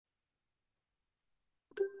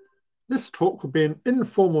This talk will be an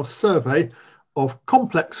informal survey of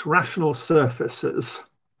complex rational surfaces.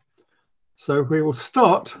 So we will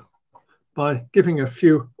start by giving a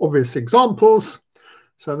few obvious examples.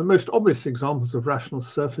 So the most obvious examples of rational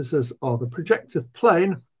surfaces are the projective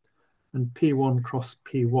plane and P1 cross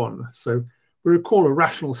P1. So we recall a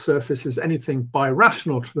rational surface is anything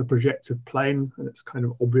birational to the projective plane, and it's kind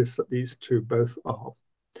of obvious that these two both are.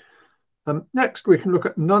 Next, we can look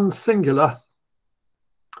at non-singular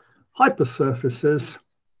hypersurfaces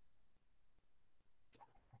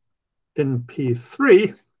in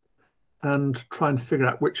P3 and try and figure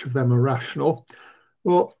out which of them are rational.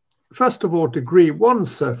 Well, first of all, degree 1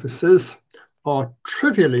 surfaces are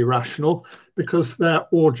trivially rational because they're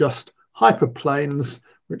all just hyperplanes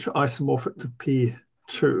which are isomorphic to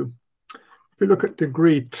P2. If we look at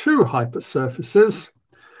degree 2 hypersurfaces,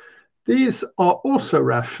 these are also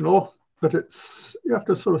rational, but you have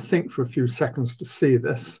to sort of think for a few seconds to see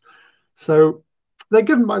this. So they're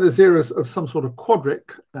given by the zeros of some sort of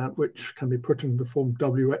quadric, which can be put into the form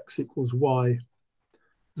Wx equals y,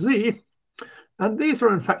 z. And these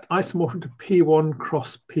are in fact isomorphic to P1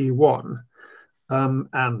 cross P1.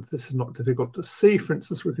 And this is not difficult to see. For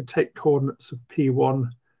instance, we could take coordinates of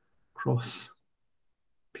P1 cross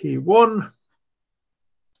P1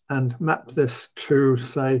 and map this to,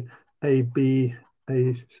 say, CD,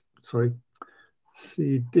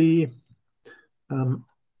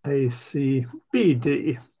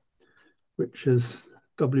 ACBD, which is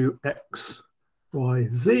Wx, y,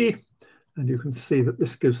 z. And you can see that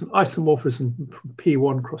this gives an isomorphism from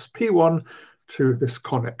P1 cross P1 to this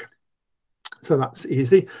conic. So that's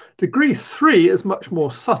easy. Degree 3 is much more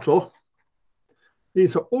subtle.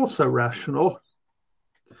 These are also rational,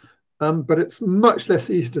 but it's much less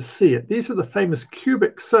easy to see it. These are the famous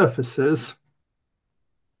cubic surfaces,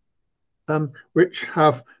 which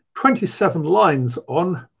have 27 lines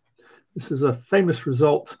on. This is a famous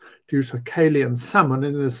result due to Cayley and Salmon,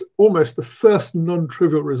 and is almost the first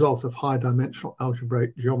non-trivial result of high-dimensional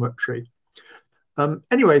algebraic geometry.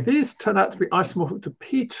 Anyway, these turn out to be isomorphic to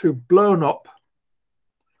P2 blown up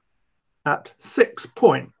at 6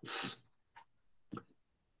 points.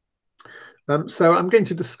 So I'm going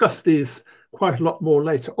to discuss these quite a lot more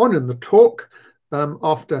later on in the talk,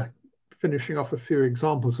 after finishing off a few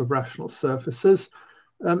examples of rational surfaces.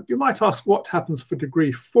 You might ask what happens for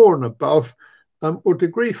degree 4 and above. Or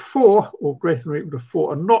degree 4 or greater than or equal to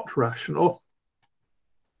 4 are not rational.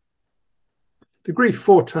 Degree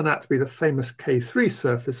 4 turn out to be the famous K3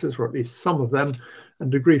 surfaces, or at least some of them,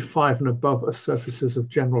 and degree 5 and above are surfaces of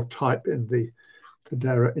general type in the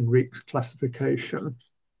Cadera-Enrique classification.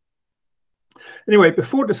 Anyway,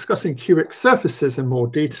 before discussing cubic surfaces in more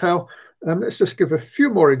detail, let's just give a few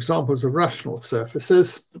more examples of rational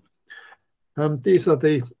surfaces. These are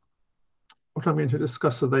what I'm going to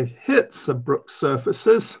discuss are the Hirzebruch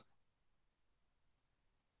surfaces.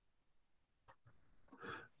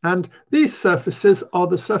 And these surfaces are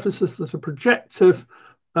the surfaces that are projective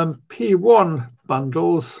P1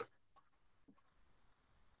 bundles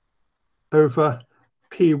over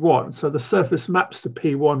P1. So the surface maps to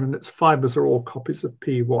P1 and its fibers are all copies of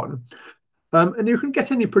P1. And you can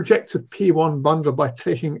get any projective P1 bundle by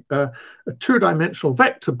taking a two-dimensional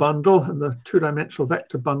vector bundle, and the two-dimensional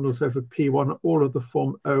vector bundles over P1 are all of the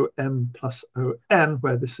form OM plus ON,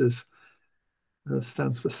 where this is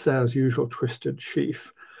stands for Sayre's usual twisted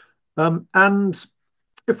sheaf. And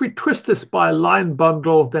if we twist this by a line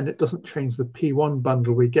bundle, then it doesn't change the P1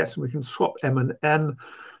 bundle we get, and we can swap M and N.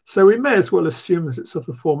 So we may as well assume that it's of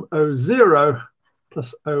the form O0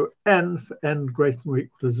 plus On for n greater than or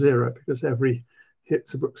equal to 0, because every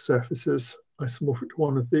Hirzebruch surface is isomorphic to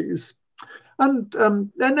one of these. And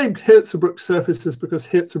they're named Hirzebruch surfaces because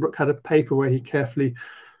Hirzebruch had a paper where he carefully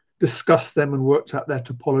discussed them and worked out their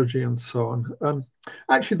topology and so on.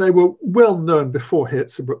 Actually, they were well known before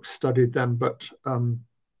Hirzebruch studied them, but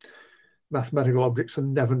mathematical objects are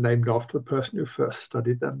never named after the person who first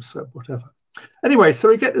studied them, so whatever. Anyway, so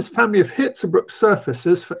we get this family of Hirzebruch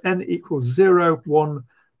surfaces for n equals 0, 1,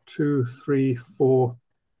 2, 3, 4,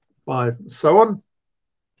 5, and so on.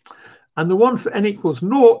 And the one for n equals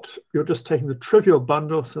 0, you're just taking the trivial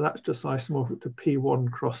bundle, so that's just isomorphic to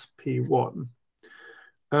P1 cross P1.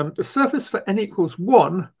 The surface for n equals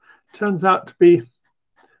 1 turns out to be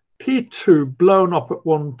P2 blown up at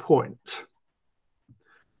one point.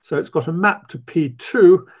 So it's got a map to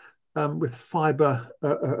P2 with fiber,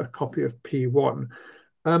 a copy of P1.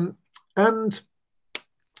 And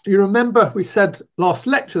you remember we said last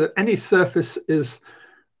lecture that any surface is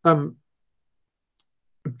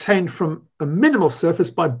obtained from a minimal surface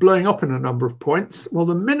by blowing up in a number of points. Well,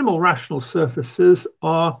 the minimal rational surfaces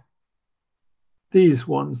are these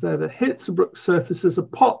ones. They're the Hirzebruch surfaces,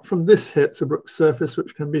 apart from this Hirzebruch surface,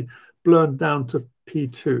 which can be blown down to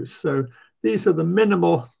P2. So these are the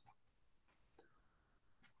minimal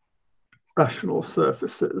rational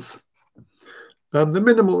surfaces. The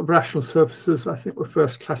minimal rational surfaces, I think, were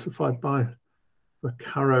first classified by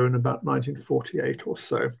Caro in about 1948 or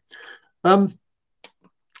so.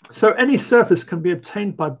 So any surface can be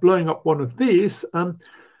obtained by blowing up one of these.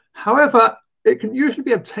 However, it can usually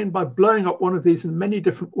be obtained by blowing up one of these in many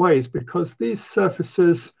different ways, because these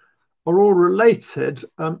surfaces are all related.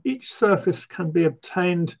 Each surface can be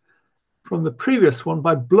obtained from the previous one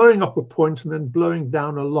by blowing up a point and then blowing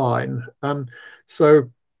down a line.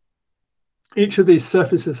 So each of these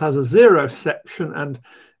surfaces has a zero section, and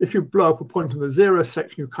if you blow up a point in the zero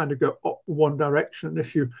section, you kind of go up one direction. And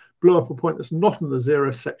if you blow up a point that's not in the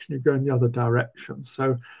zero section, you go in the other direction.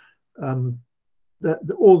 So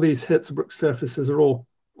all these Hirzebruch surfaces are all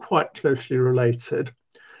quite closely related.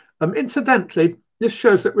 Incidentally, this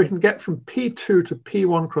shows that we can get from P2 to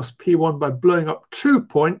P1 cross P1 by blowing up 2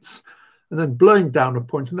 points and then blowing down a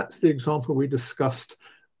point. And that's the example we discussed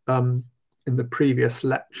in the previous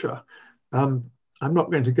lecture. I'm not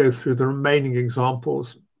going to go through the remaining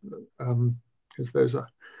examples because those are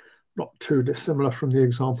not too dissimilar from the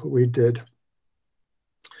example we did.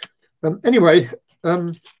 Anyway,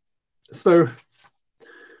 so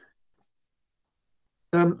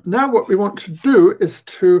now what we want to do is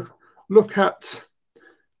to look at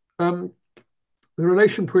the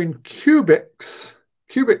relation between cubic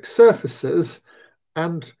surfaces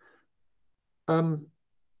and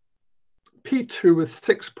P2 with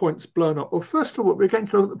 6 points blown up. Well, first of all, we're going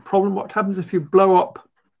to look at the problem. What happens if you blow up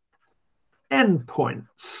n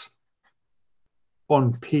points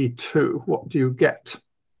on P2? What do you get?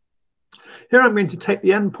 Here I'm going to take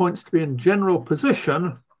the n points to be in general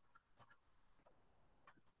position.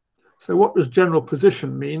 So what does general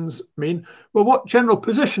position mean? Well, what general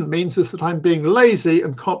position means is that I'm being lazy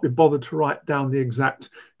and can't be bothered to write down the exact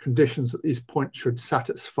conditions that these points should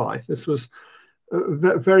satisfy. This was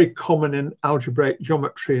very common in algebraic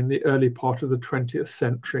geometry in the early part of the 20th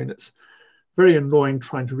century, and it's very annoying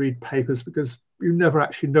trying to read papers because you never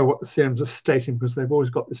actually know what the theorems are stating, because they've always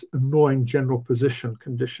got this annoying general position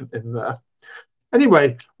condition in there.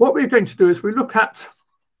 Anyway, what we're going to do is we look at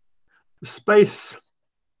the space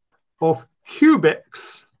of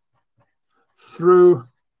cubics through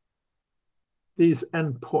these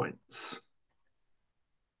endpoints.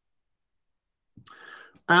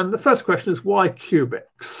 And the first question is, why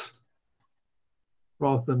cubics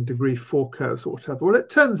rather than degree 4 curves or whatever? Well, it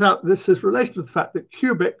turns out this is related to the fact that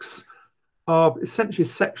cubics are essentially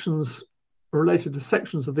sections related to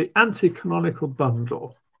sections of the anti-canonical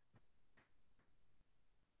bundle.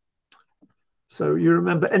 So you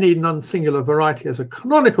remember any non-singular variety has a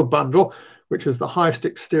canonical bundle, which is the highest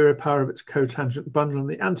exterior power of its cotangent bundle, and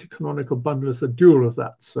the anti-canonical bundle is the dual of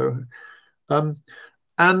that. So,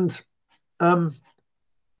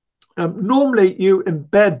 normally you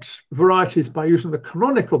embed varieties by using the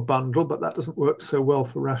canonical bundle, but that doesn't work so well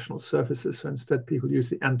for rational surfaces. So instead, people use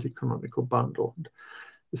the anti-canonical bundle. And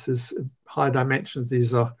this is high dimensions.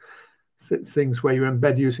 These are things where you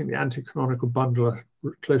embed using the anti-canonical bundle are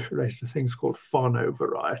closely related to things called Fano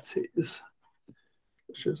varieties,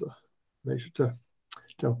 which is related to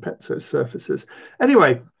Del Pezzo surfaces.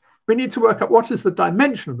 Anyway, we need to work out what is the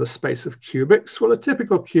dimension of the space of cubics. Well, a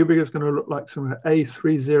typical cubic is going to look like something like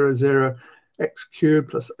A300 x cubed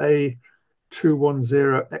plus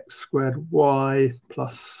A210 x squared y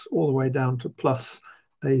plus all the way down to plus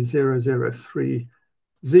A003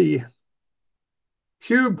 z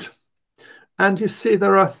cubed. And you see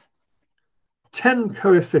there are 10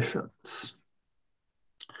 coefficients.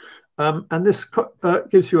 And this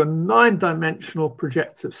gives you a 9-dimensional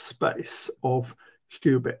projective space of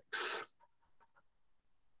cubics.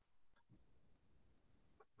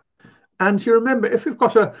 And you remember, if we've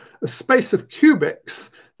got a space of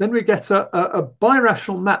cubics, then we get a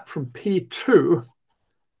birational map from P2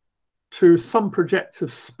 to some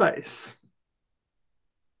projective space.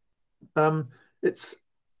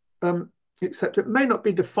 Except it may not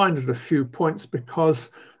be defined at a few points, because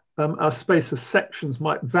our space of sections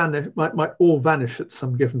might all vanish at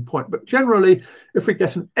some given point. But generally, if we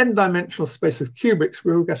get an n-dimensional space of cubics,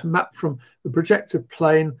 we will get a map from the projective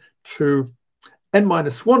plane to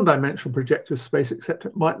n-1 dimensional projective space, except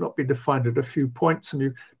it might not be defined at a few points.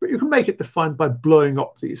 But you can make it defined by blowing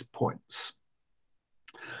up these points.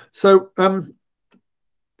 So,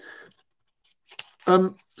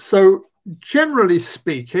 so generally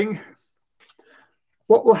speaking,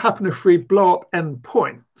 what will happen if we blow up n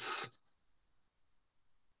points?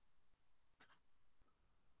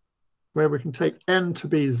 where we can take n to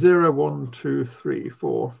be 0, 1, 2, 3,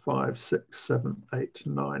 4, 5, 6, 7, 8,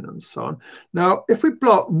 9, and so on. Now, if we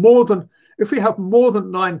have more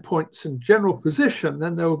than 9 points in general position,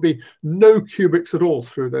 then there will be no cubics at all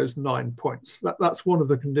through those 9 points. That's one of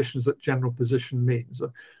the conditions that general position means.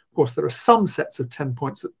 Of course, there are some sets of 10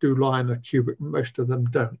 points that do lie in a cubic, most of them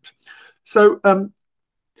don't. So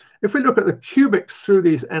if we look at the cubics through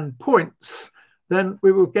these n points, then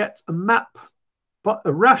we will get a map, but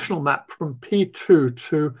a rational map from P2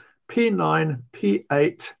 to P9,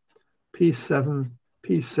 P8, P7,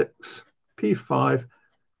 P6, P5,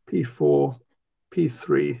 P4,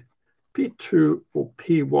 P3, P2, or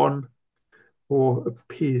P1, or a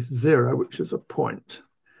P0, which is a point.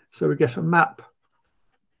 So we get a map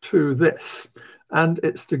to this, and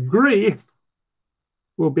its degree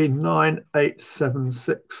will be 9, 8, 7,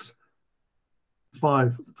 6,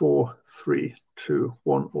 5, 4, 3, 2,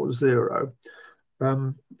 1, or 0.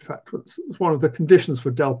 In fact, it's one of the conditions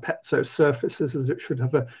for del Pezzo surfaces is it should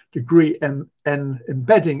have a degree n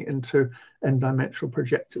embedding into n-dimensional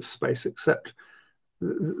projective space, except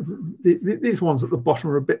these ones at the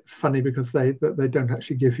bottom are a bit funny because they don't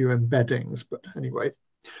actually give you embeddings, but anyway.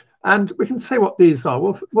 And we can say what these are.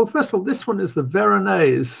 Well, first of all, this one is the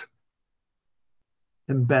Veronese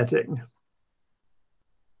embedding.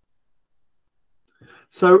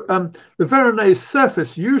 So the Veronese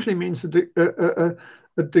surface usually means a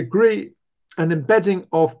degree, an embedding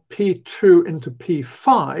of P2 into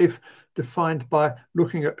P5, defined by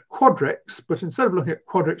looking at quadrics. But instead of looking at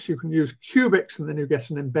quadrics, you can use cubics, and then you get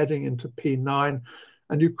an embedding into P9.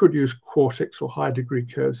 And you could use quartics or high degree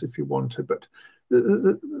curves if you wanted. But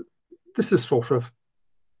this is sort of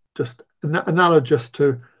just analogous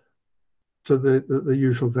to the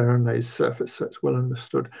usual Veronese surface, so it's well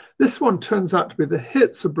understood. This one turns out to be the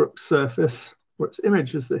Hirzebruch surface, or its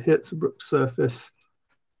image is the Hirzebruch surface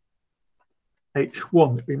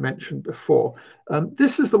H1 that we mentioned before.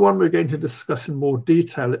 This is the one we're going to discuss in more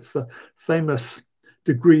detail. It's the famous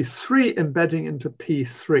degree 3 embedding into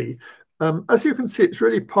P3. As you can see, it's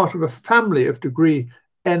really part of a family of degree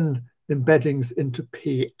n embeddings into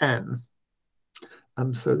Pn.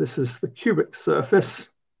 So this is the cubic surface.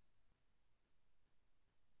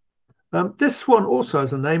 This one also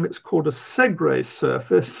has a name. It's called a Segre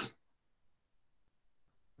surface,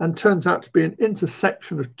 and turns out to be an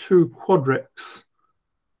intersection of two quadrics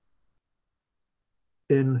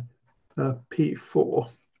in P4.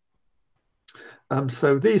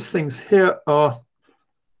 So these things here are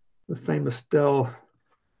the famous del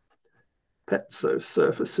Pezzo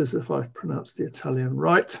surfaces, if I pronounced the Italian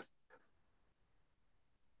right.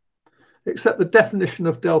 Except the definition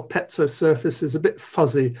of del Pezzo surface is a bit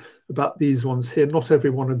fuzzy about these ones here. Not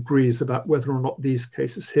everyone agrees about whether or not these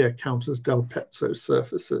cases here count as del Pezzo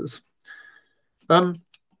surfaces.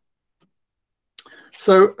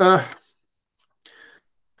 So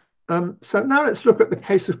now let's look at the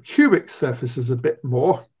case of cubic surfaces a bit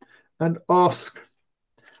more and ask,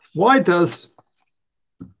 why does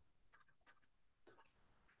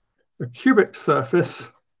a cubic surface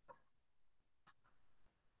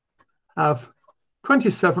have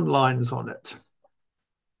 27 lines on it?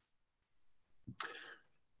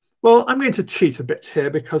 Well, I'm going to cheat a bit here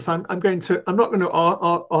because I'm not going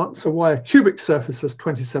to answer why a cubic surface has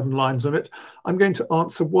 27 lines on it. I'm going to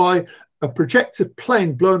answer why a projected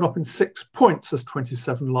plane blown up in 6 points has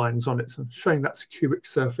 27 lines on it. And showing that's a cubic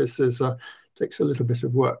surface takes a little bit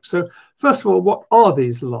of work. So first of all, what are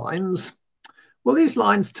these lines? Well, these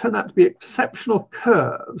lines turn out to be exceptional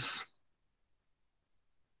curves.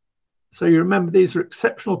 So you remember these are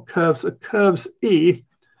exceptional curves, are curves E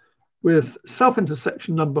with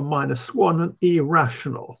self-intersection number -1 and E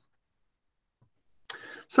rational.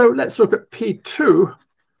 So let's look at P2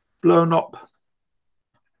 blown up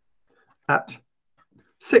at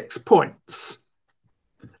 6 points.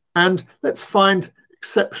 And let's find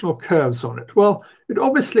exceptional curves on it. Well, it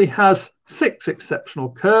obviously has 6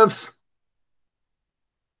 exceptional curves.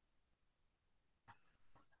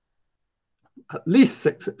 At least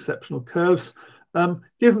 6 exceptional curves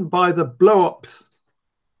given by the blow-ups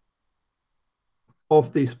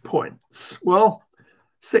of these points. Well,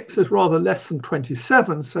 6 is rather less than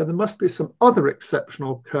 27, so there must be some other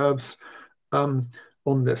exceptional curves on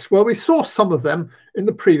this. Well, we saw some of them in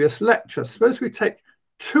the previous lecture. Suppose we take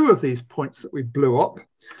 2 of these points that we blew up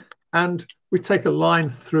and we take a line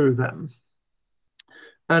through them.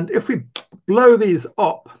 And if we blow these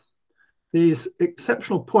up, these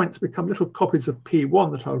exceptional points become little copies of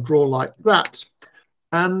P1 that I'll draw like that.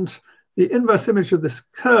 And the inverse image of this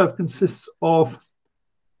curve consists of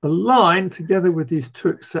a line together with these 2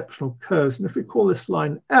 exceptional curves. And if we call this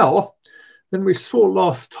line L, then we saw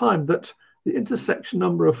last time that the intersection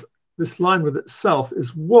number of this line with itself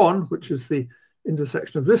is 1, which is the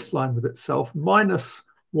intersection of this line with itself, minus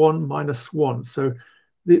 1 minus 1. So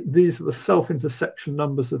these are the self-intersection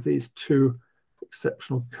numbers of these two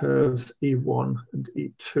exceptional curves, E1 and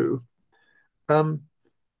E2.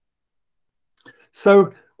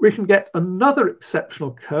 So we can get another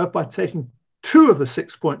exceptional curve by taking 2 of the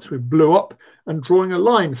 6 points we blew up and drawing a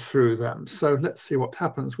line through them. So let's see what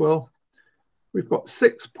happens. Well, we've got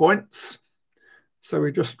 6 points. So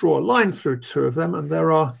we just draw a line through 2 of them, and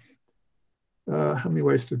there are how many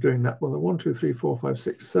ways of doing that? Well, 1, 2, 3, 4, 5,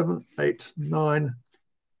 6, 7, 8, 9,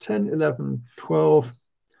 10, 11, 12,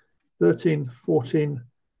 13, 14,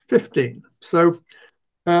 15. So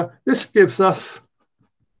this gives us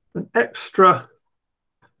an extra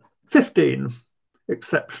 15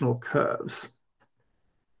 exceptional curves.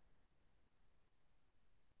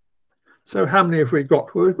 So how many have we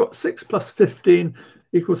got? Well, we've got 6 plus 15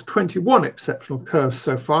 equals 21 exceptional curves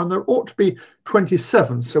so far, and there ought to be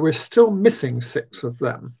 27, so we're still missing 6 of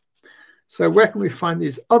them. So where can we find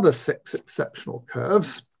these other 6 exceptional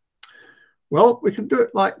curves? Well, we can do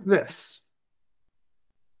it like this.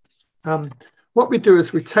 What we do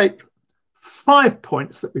is we take 5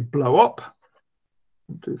 points that we blow up,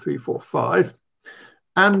 1, 2, 3, 4, 5,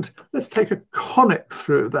 and let's take a conic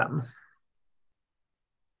through them.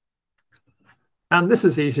 And this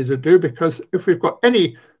is easy to do because if we've got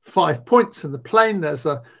any 5 points in the plane, there's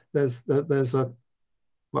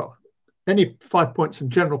well, any 5 points in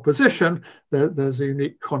general position, there's a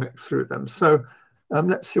unique conic through them. So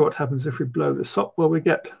let's see what happens if we blow this up. Well, we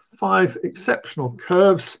get 5 exceptional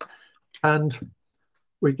curves, and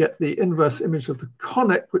we get the inverse image of the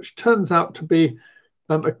conic, which turns out to be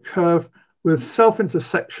a curve with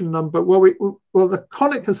self-intersection number. Well, the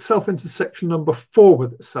conic has self-intersection number 4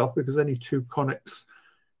 with itself because any 2 conics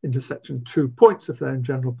intersection 2 points if they're in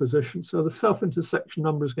general position. So the self-intersection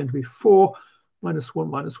number is going to be 4 minus 1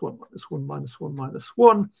 minus 1 minus 1 minus 1 minus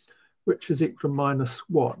 1, which is equal to minus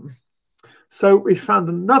 1. So we found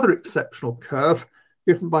another exceptional curve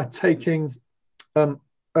given by taking a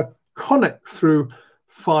conic through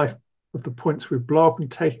 5 of the points we blow up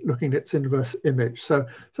and looking at its inverse image. So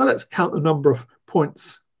let's count the number of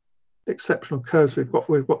points, exceptional curves we've got.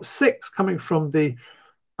 We've got 6 coming from the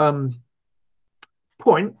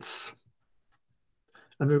points,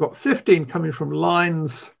 and we've got 15 coming from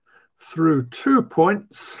lines through 2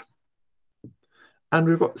 points, and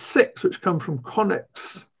we've got 6 which come from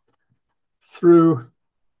conics through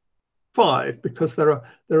 5, because there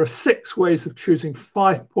are 6 ways of choosing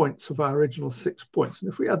 5 points of our original 6 points.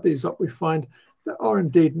 And if we add these up, we find there are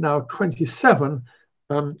indeed now 27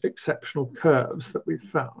 exceptional curves that we've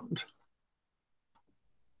found.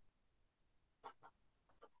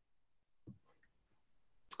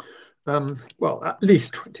 Well, at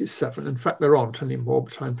least 27. In fact, there aren't any more,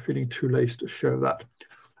 but I'm feeling too lazy to show that.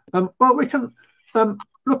 Well, we can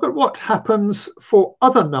look at what happens for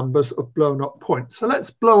other numbers of blown up points. So let's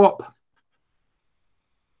blow up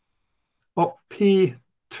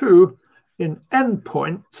P2 in n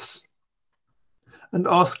points and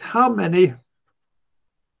ask how many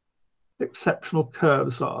exceptional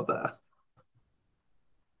curves are there.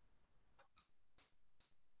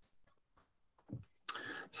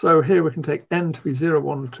 So here we can take n to be 0,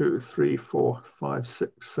 1, 2, 3, 4, 5,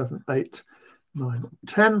 6, 7, 8, 9,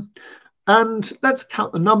 10. And let's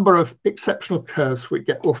count the number of exceptional curves we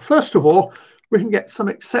get. Well, first of all, we can get some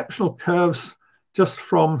exceptional curves just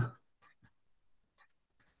from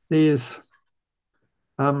these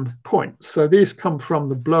points. So these come from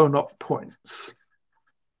the blown up points.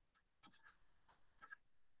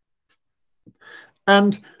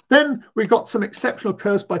 And then we got some exceptional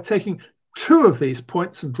curves by taking 2 of these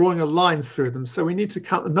points and drawing a line through them. So we need to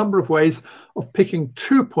count the number of ways of picking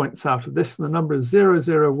 2 points out of this. And the number is 0,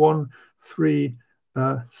 0, 1, 3,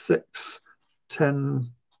 6,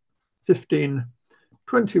 10, 15,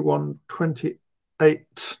 21,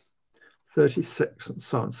 28, 36, and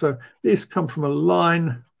so on. So these come from a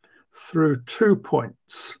line through 2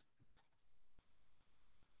 points.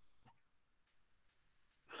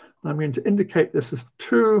 I'm going to indicate this as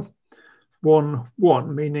 2, 1,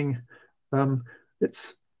 1, meaning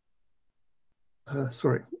it's, 1,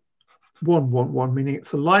 1, 1, meaning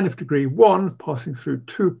it's a line of degree 1 passing through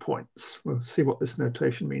 2 points. We'll see what this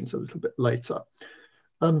notation means a little bit later.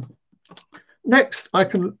 Next, I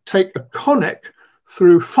can take a conic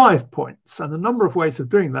through 5 points, and the number of ways of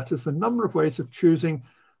doing that is the number of ways of choosing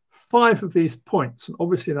 5 of these points, and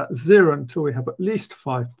obviously that's 0 until we have at least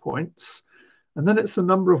 5 points. And then it's the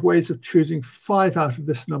number of ways of choosing 5 out of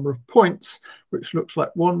this number of points, which looks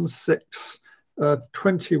like 1, 6,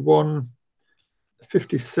 21,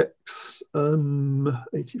 56,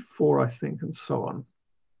 84, I think, and so on.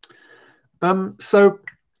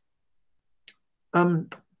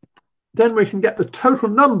 Then we can get the total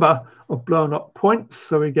number of blown up points.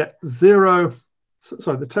 So we get the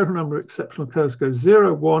total number of exceptional curves goes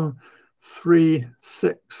 0, 1, 3,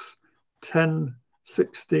 6, 10,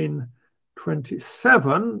 16,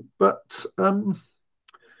 27. But,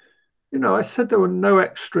 I said there were no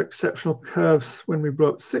extra exceptional curves when we blow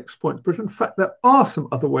up 6 points. But in fact, there are some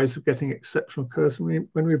other ways of getting exceptional curves when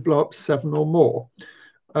we blow up 7 or more.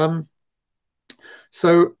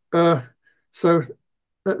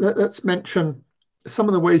 Let's mention some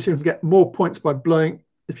of the ways you can get more points by blowing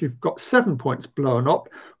if you've got 7 points blown up.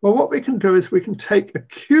 Well, what we can do is we can take a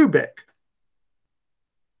cubic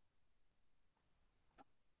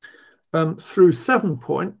through 7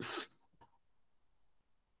 points,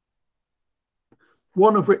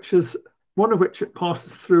 one of which it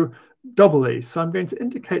passes through double E. So I'm going to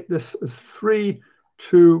indicate this as 3,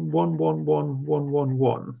 2, 1, 1, 1, 1, 1,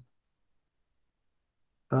 1.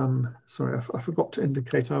 Sorry, I forgot to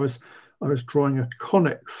indicate I was drawing a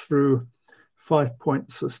conic through 5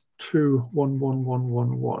 points as 2, 1, 1, 1,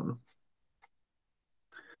 1,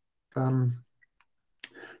 1.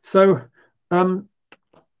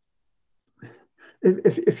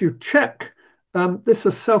 If you check, this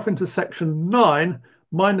is self-intersection 9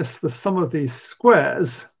 minus the sum of these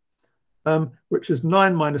squares, which is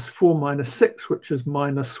 9 minus 4 minus 6, which is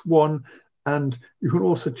minus 1. And you can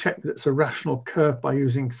also check that it's a rational curve by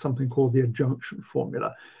using something called the adjunction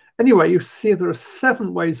formula. Anyway, you see there are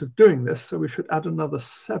 7 ways of doing this, so we should add another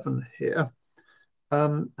 7 here.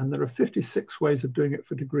 And there are 56 ways of doing it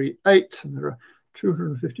for degree 8, and there are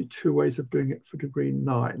 252 ways of doing it for degree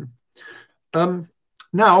 9.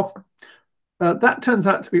 Now, that turns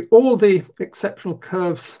out to be all the exceptional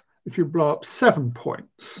curves if you blow up 7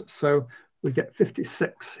 points. So we get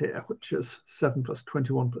 56 here, which is 7 plus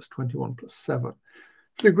 21 plus 21 plus 7.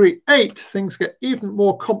 For degree 8, things get even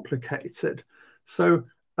more complicated. So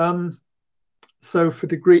for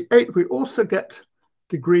degree 8, we also get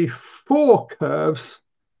degree 4 curves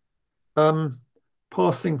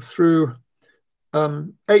passing through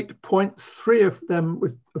 8 points, 3 of them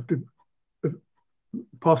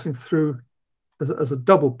passing through as a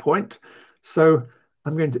double point. So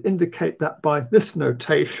I'm going to indicate that by this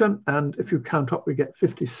notation. And if you count up, we get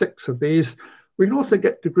 56 of these. We can also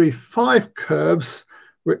get degree 5 curves,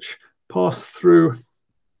 which pass through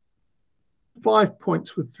 5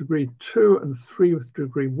 points with degree 2 and 3 with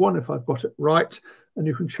degree 1, if I've got it right. And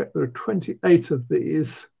you can check there are 28 of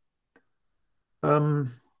these. We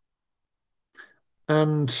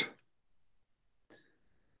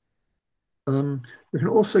can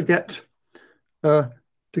also get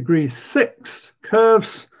degree 6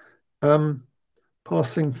 curves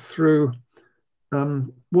passing through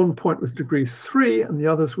 1 point with degree 3 and the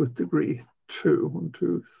others with degree 2. 1,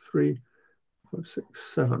 2, 3, 5,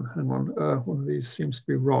 6, 7. Hang on, one of these seems to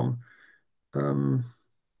be wrong. I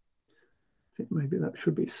think maybe that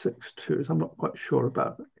should be 6 twos. I'm not quite sure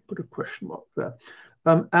about that. Put a question mark there.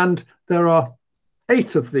 And there are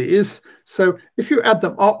 8 of these. So if you add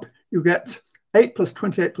them up, you get 8 plus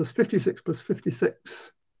 28 plus 56 plus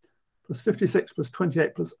 56 plus 56 plus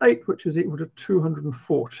 28 plus 8, which is equal to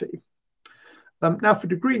 240. Now for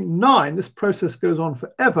degree 9, this process goes on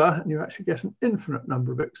forever, and you actually get an infinite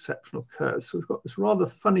number of exceptional curves. So we've got this rather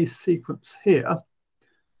funny sequence here.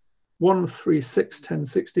 1, 3, 6, 10,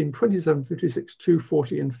 16, 27, 56,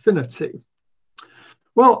 240, infinity.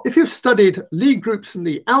 Well, if you've studied Lie groups and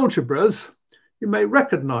Lie algebras, you may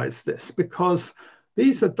recognize this because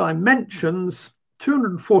these are dimensions.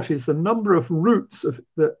 240 is the number of roots of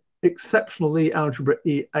the exceptional Lie algebra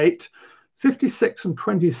E8. 56 and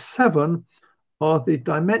 27 are the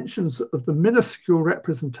dimensions of the minuscule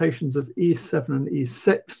representations of E7 and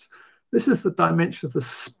E6. This is the dimension of the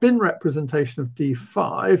spin representation of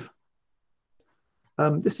D5.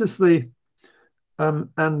 This is the,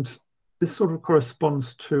 and this sort of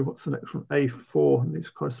corresponds to, what's the next one, A4, and these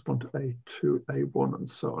correspond to A2, A1, and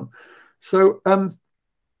so on. So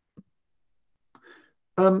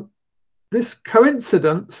this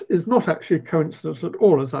coincidence is not actually a coincidence at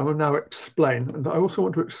all, as I will now explain. And I also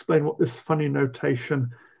want to explain what this funny notation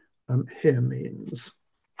here means.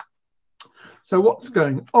 So what's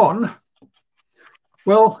going on?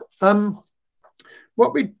 Well,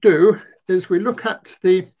 what we do is we look at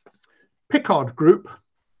the Picard group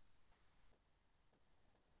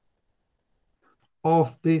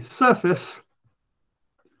of the surface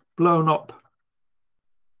blown up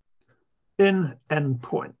in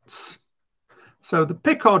endpoints. So the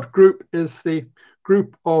Picard group is the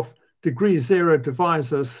group of degree 0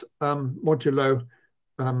 divisors modulo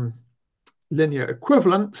linear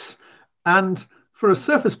equivalence. And for a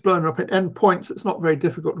surface blown up at n points, it's not very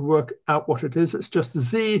difficult to work out what it is. It's just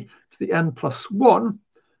z to the n plus 1.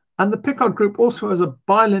 And the Picard group also has a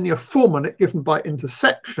bilinear form on it given by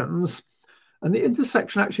intersections. And the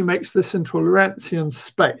intersection actually makes this into a Lorentzian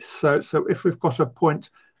space. So if we've got a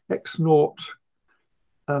point x0,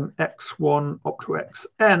 x1 up to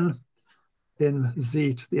xn in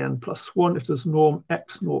z to the n plus 1, it is norm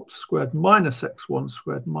x0 squared minus x1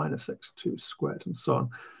 squared minus x2 squared, and so on,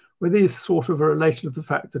 where these sort of are related to the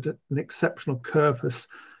fact that an exceptional curve has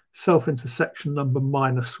self-intersection number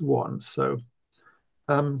 -1. So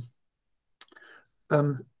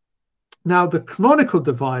now the canonical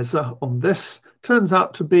divisor on this turns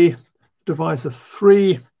out to be divisor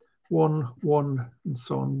 3, 1, 1, and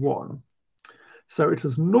so on, 1. So it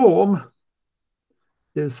is norm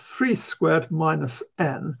is 3 squared minus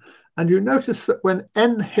n. And you notice that when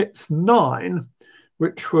n hits 9,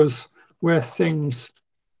 which was where things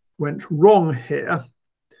went wrong here,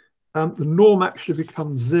 the norm actually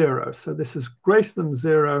becomes 0. So this is greater than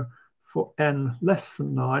 0 for n less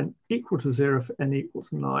than 9, equal to 0 for n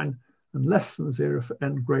equals 9, and less than 0 for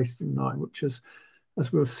n greater than 9, which is,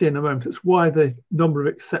 as we'll see in a moment, it's why the number of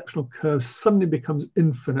exceptional curves suddenly becomes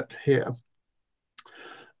infinite here.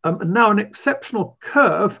 And now an exceptional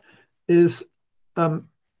curve is comes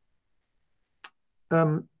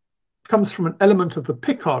from an element of the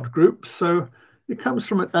Picard group. So it comes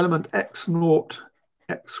from an element x0,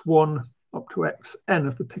 x1 up to xn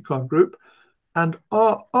of the Picard group. And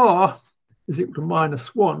r is equal to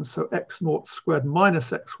 -1. So x0 squared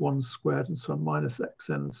minus x1 squared and so on minus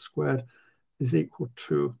xn squared is equal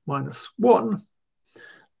to -1.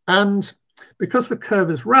 And because the curve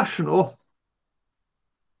is rational,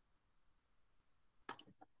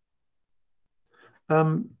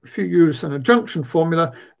 if you use an adjunction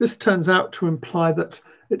formula, this turns out to imply that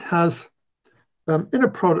it has inner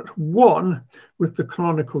product 1 with the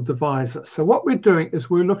canonical divisor. So what we're doing is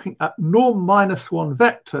we're looking at norm -1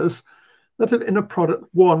 vectors that have inner product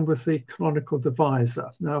 1 with the canonical divisor.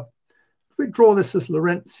 Now, if we draw this as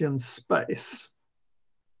Lorentzian space,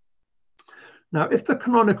 now if the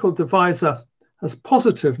canonical divisor has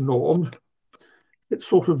positive norm, it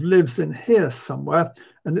sort of lives in here somewhere,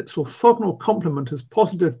 and its orthogonal complement is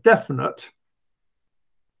positive definite,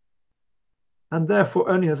 and therefore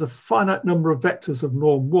only has a finite number of vectors of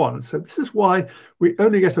norm 1. So this is why we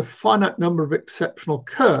only get a finite number of exceptional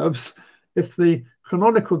curves if the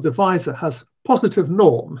canonical divisor has positive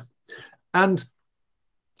norm. And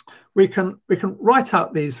we can write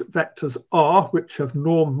out these vectors R, which have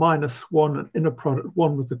norm -1 and inner product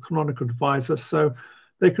 1 with the canonical divisor. So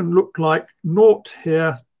they can look like 0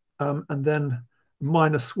 here, and then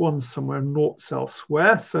 -1 somewhere, 0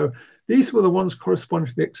 elsewhere. So these were the ones corresponding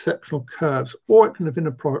to the exceptional curves. Or it can have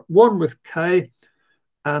inner product 1 with k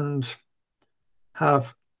and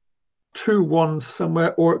have 2 1s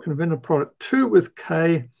somewhere, or it can have inner product 2 with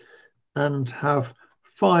k and have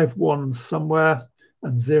 5 1s somewhere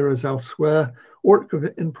and 0s elsewhere, or it could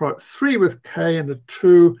have inner product 3 with k and a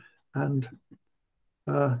 2 and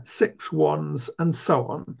 6 1s and so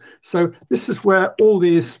on. So this is where all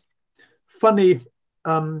these funny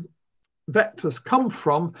vectors come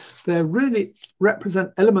from. They really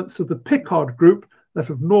represent elements of the Picard group that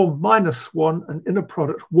have norm -1 and inner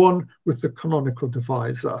product 1 with the canonical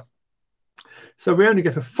divisor. So we only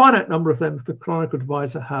get a finite number of them if the canonical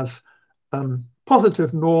divisor has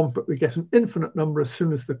positive norm, but we get an infinite number as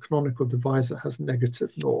soon as the canonical divisor has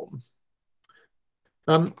negative norm.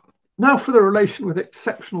 Now for the relation with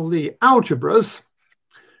exceptional Lie algebras.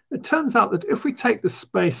 It turns out that if we take the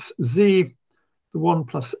space Z, the 1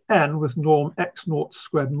 plus n with norm x0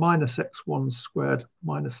 squared minus x1 squared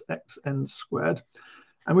minus xn squared,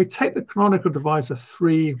 and we take the canonical divisor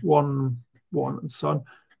 3, 1, 1, and so on,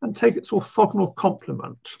 and take its orthogonal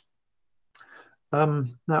complement.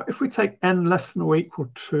 Now, if we take n less than or equal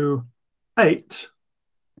to 8,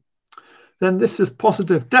 then this is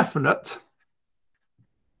positive definite.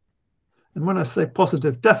 And when I say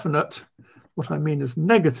positive definite, what I mean is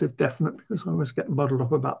negative definite, because I always get muddled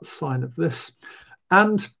up about the sign of this.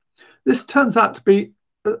 And this turns out to be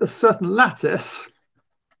a certain lattice.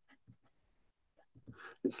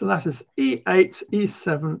 It's the lattice E8,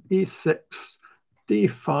 E7, E6,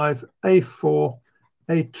 D5, A4,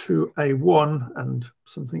 A2, A1, and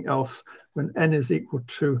something else when n is equal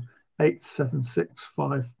to 8, 7, 6,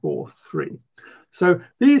 5, 4, 3. So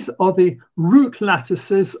these are the root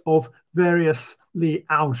lattices of various Lie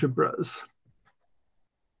algebras.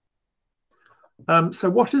 So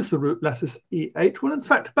what is the root lattice E8? Well, in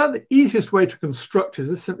fact, about the easiest way to construct it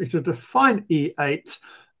is simply to define E8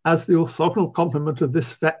 as the orthogonal complement of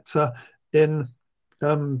this vector in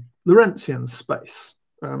Lorentzian space.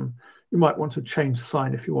 You might want to change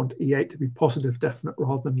sign if you want E8 to be positive definite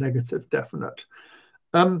rather than negative definite.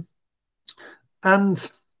 The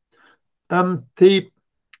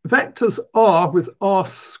vectors R with R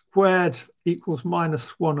squared equals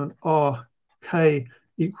 -1 and RK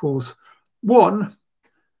equals 1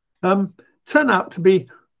 turn out to be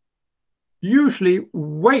usually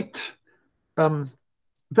weight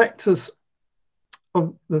vectors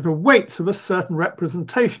that are weights of a certain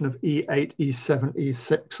representation of E8, E7,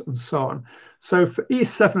 E6, and so on. So for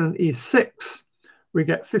E7 and E6, we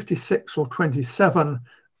get 56 or 27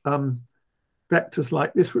 vectors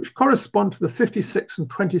like this, which correspond to the 56 and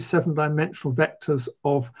 27 dimensional vectors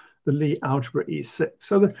of the Lie algebra E6.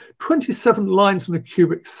 So the 27 lines on a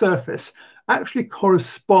cubic surface actually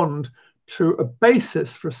correspond to a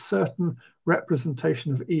basis for a certain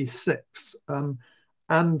representation of E6.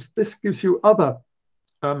 And this gives you other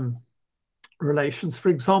relations. For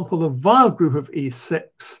example, the Weil group of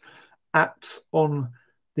E6 acts on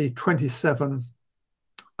the 27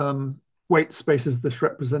 weight spaces of this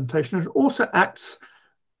representation. It also acts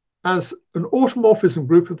as an automorphism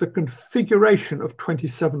group of the configuration of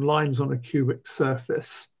 27 lines on a cubic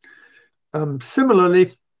surface.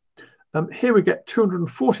 Similarly, here we get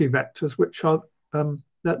 240 vectors, which are,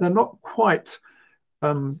 they're not quite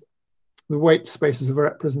the weight spaces of a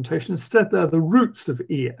representation. Instead, they're the roots of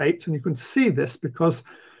E8, and you can see this because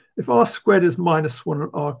if R squared is -1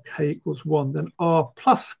 and RK equals 1, then R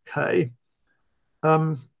plus K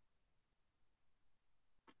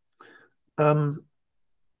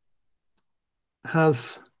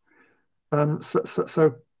has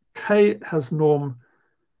so K has norm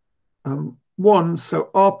 1, so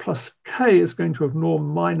R plus K is going to have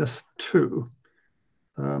norm -2.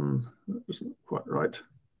 That isn't quite right.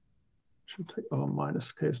 Should take R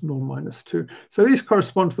minus K as norm -2. So these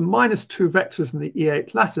correspond to the -2 vectors in the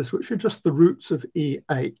E8 lattice, which are just the roots of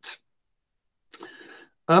E8.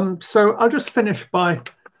 So I'll just finish by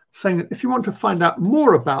saying that if you want to find out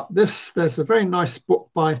more about this, there's a very nice book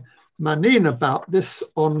by Manin about this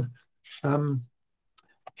on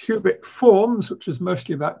cubic forms, which is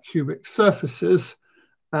mostly about cubic surfaces.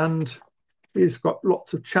 And he's got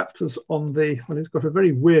lots of chapters on the, well, he's got a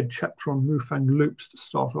very weird chapter on Moufang loops to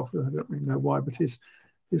start off with. I don't really know why, but he's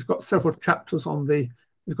got several chapters on the,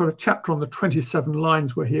 he's got a chapter on the 27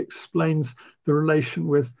 lines where he explains the relation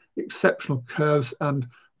with exceptional curves and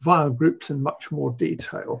Weil groups in much more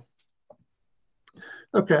detail.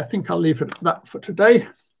 Okay, I think I'll leave it at that for today.